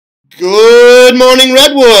Good morning,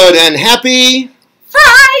 Redwood, and happy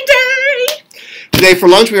Friday! Today for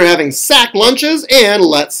lunch we are having sack lunches, and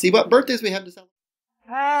let's see what birthdays we have to celebrate.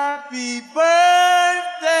 Happy birthday!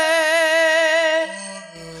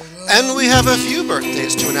 And we have a few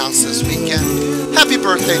birthdays to announce this weekend. Happy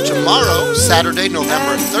birthday tomorrow, Saturday,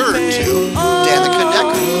 November 3rd, to Danica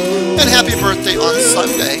Decker. And happy birthday on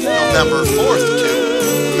Sunday, November 4th,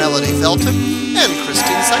 to Melody Felton and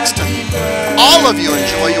Christine Sexton. All of you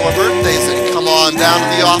enjoy your birthdays and come on down to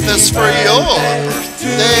the office for your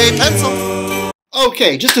birthday pencil.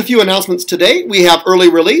 Okay, just a few announcements today. We have early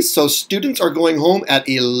release, so students are going home at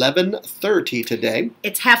 11:30 today.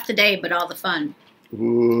 It's half the day, but all the fun.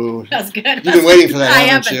 Ooh. That was good. You've been waiting for that, I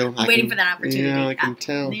haven't have you? been waiting for that opportunity. Yeah, I can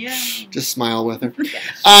tell. Yeah. Just smile with her.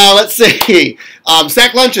 Let's see.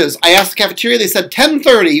 Sack lunches. I asked the cafeteria. They said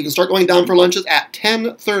 10:30. You can start going down for lunches at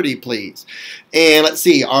 10:30, please. And let's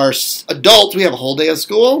see. Our adults, we have a whole day of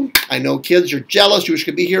school. I know kids, you're jealous. You wish you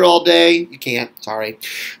could be here all day. You can't. Sorry.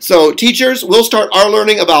 So teachers, we'll start our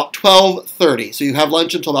learning about 12:30. So you have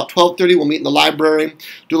lunch until about 12:30. We'll meet in the library.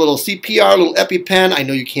 Do a little CPR, a little EpiPen. I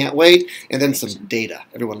know you can't wait. And then some data.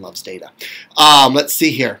 Everyone loves data. Let's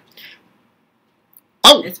see here.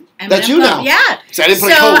 Oh, that's you now. Yeah. So I didn't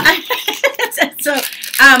put a code. So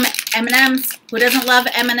M&M's. Who doesn't love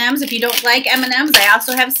M&M's? If you don't like M&M's, I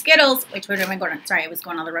also have Skittles. Wait, where am I going? Sorry, I was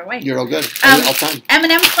going all the right way. You're all good. All time.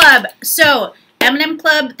 M&M Club. So M&M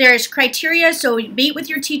Club, there's criteria. So meet with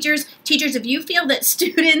your teachers. Teachers, if you feel that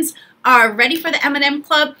students are ready for the M&M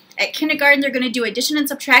Club, at kindergarten, they're going to do addition and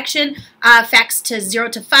subtraction, facts to 0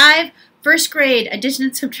 to 5. First grade, addition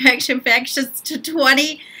and subtraction, facts to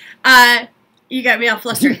 20. You got me all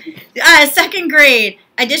flustered. Second grade,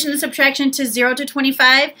 addition and subtraction to 0 to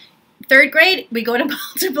 25. Third grade, we go to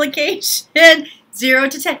multiplication, 0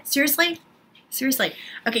 to 10. Seriously? Seriously.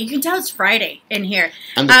 Okay, you can tell it's Friday in here.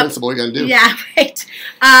 I'm the principal. What are you going to do? Yeah, right.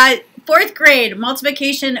 Fourth grade,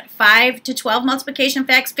 multiplication, 5 to 12 multiplication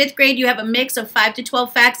facts. Fifth grade, you have a mix of 5 to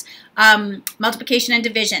 12 facts, multiplication and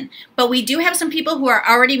division. But we do have some people who are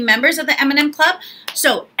already members of the M&M Club.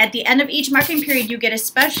 So at the end of each marking period, you get a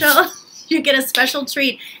special... You get a special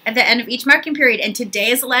treat at the end of each marking period, and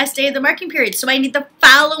today is the last day of the marking period. So I need the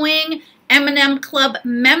following M&M Club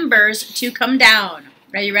members to come down.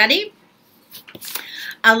 Are you ready?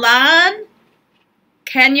 Alan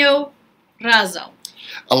Cano Razo.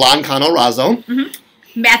 Alan Cano Razo.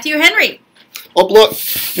 Matthew Henry. Oh, look.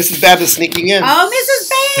 Mrs. Babb is sneaking in. Oh, Mrs.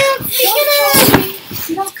 Babb,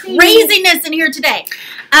 sneaking in. Craziness in here today.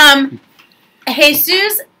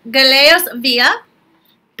 Jesus Galeos Villa.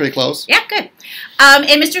 Pretty close. Yeah, good.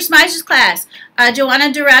 In Mr. Smige's class,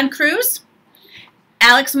 Joanna Duran Cruz,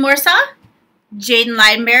 Alex Morsa, Jaden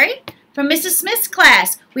Leidenberry. From Mrs. Smith's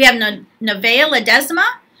class, we have Nevaeh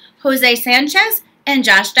Ledesma, Jose Sanchez, and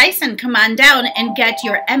Josh Dyson. Come on down and get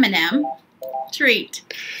your M&M treat.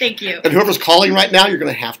 Thank you. And whoever's calling right now, you're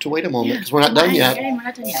going to have to wait a moment because we're not done yet. We're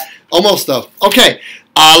not done yet. Almost, though. Okay.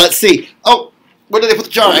 Let's see. Oh, where did they put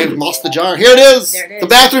the jar? I lost the jar. Here it is. There it is. The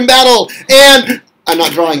bathroom battle. And... I'm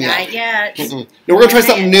not drawing yet. Not yet. No, we're going to try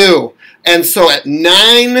something new. And so at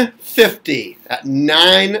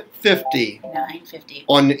 9:50,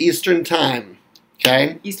 on Eastern Time,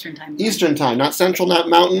 okay? Eastern Time. Eastern Time, not Central, not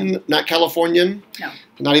Mountain, not Californian, No.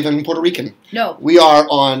 not even Puerto Rican. No. We are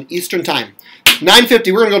on Eastern Time.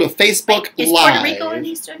 9:50, we're going to go to Facebook Is Live. Puerto Rico in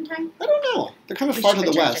Eastern Time? I don't know. They're kind of We far should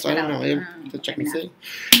to the check west. that I don't out. know. You have to check and see.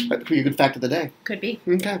 That could be a good fact of the day. Could be.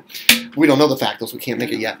 Okay. We don't know the fact, though, so we can't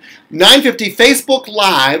make it yet. 9:50, Facebook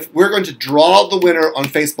Live. We're going to draw the winner on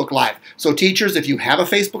Facebook Live. So, teachers, if you have a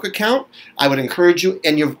Facebook account, I would encourage you,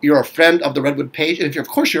 and you're a friend of the Redwood page, and if you're, of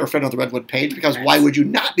course, you're a friend of the Redwood page, because why would you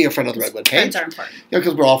not be a friend of the Redwood page? Friends are important. Yeah,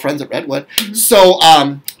 because we're all friends at Redwood. So,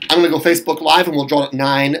 I'm going to go Facebook Live, and we'll draw at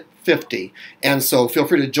 9:50. And so feel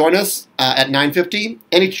free to join us at 9:50.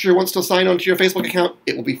 Any teacher who wants to sign on to your Facebook account,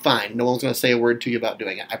 it will be fine. No one's going to say a word to you about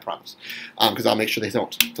doing it, I promise. Because I'll make sure they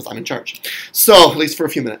don't, because I'm in charge. So, at least for a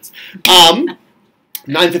few minutes.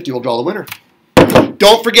 9:50 will draw the winner.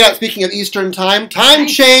 Don't forget, speaking of Eastern Time, time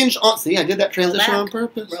change on... See, I did that transition on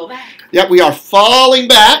purpose. Roll back. Yep, we are falling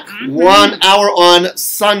back 1 hour on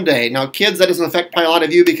Sunday. Now, kids, that doesn't affect probably a lot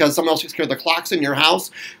of you because someone else takes care of the clocks in your house.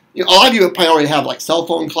 You know, a lot of you probably already have like cell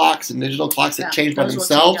phone clocks and digital clocks that change by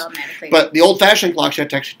themselves. But the old-fashioned clocks you have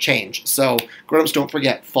to actually change. So, grown-ups, don't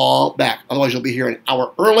forget, fall back. Otherwise, you'll be here an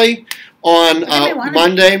hour early on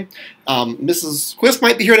Monday. Mrs. Quist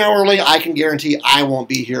might be here an hour early. I can guarantee I won't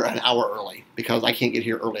be here an hour early because I can't get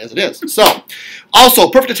here early as it is. So, also,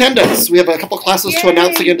 perfect attendance. We have a couple classes to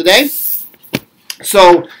announce again today.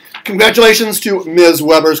 So, congratulations to Ms.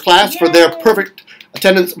 Weber's class for their perfect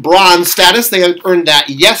attendance bronze status. They earned that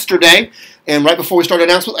yesterday. And right before we started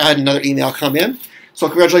announcement, I had another email come in. So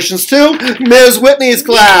congratulations to Ms. Whitney's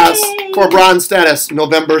class for bronze status,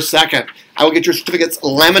 November 2nd. I will get your certificates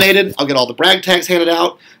laminated. I'll get all the brag tags handed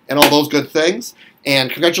out and all those good things. And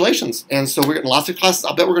congratulations. And so we're getting lots of classes.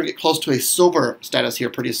 I'll bet we're going to get close to a silver status here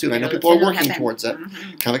pretty soon. I know people are working towards it.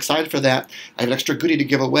 Kind of excited for that. I have an extra goodie to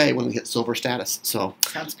give away when we hit silver status. So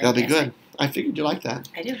that'll be good. I figured you like that.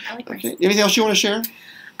 I do. I like okay. Anything else you want to share?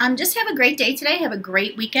 Just have a great day today. Have a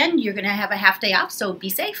great weekend. You're going to have a half day off, so be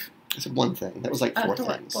safe. I said one thing. That was like four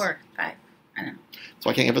things. 4, 5. I don't know. So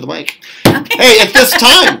I can't give her the mic. Hey, at this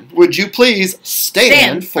time, would you please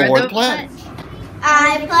stand for the pledge?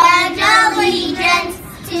 I pledge allegiance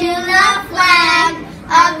to the flag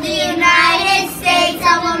of the United States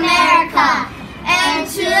of America and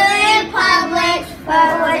to the republic for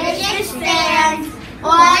which it stands,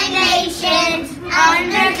 one nation,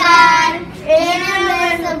 under God,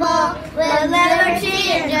 indivisible, with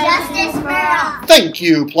liberty and justice for all. Thank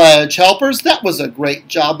you, pledge helpers. That was a great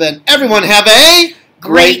job, and everyone have a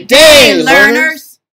great day, learners.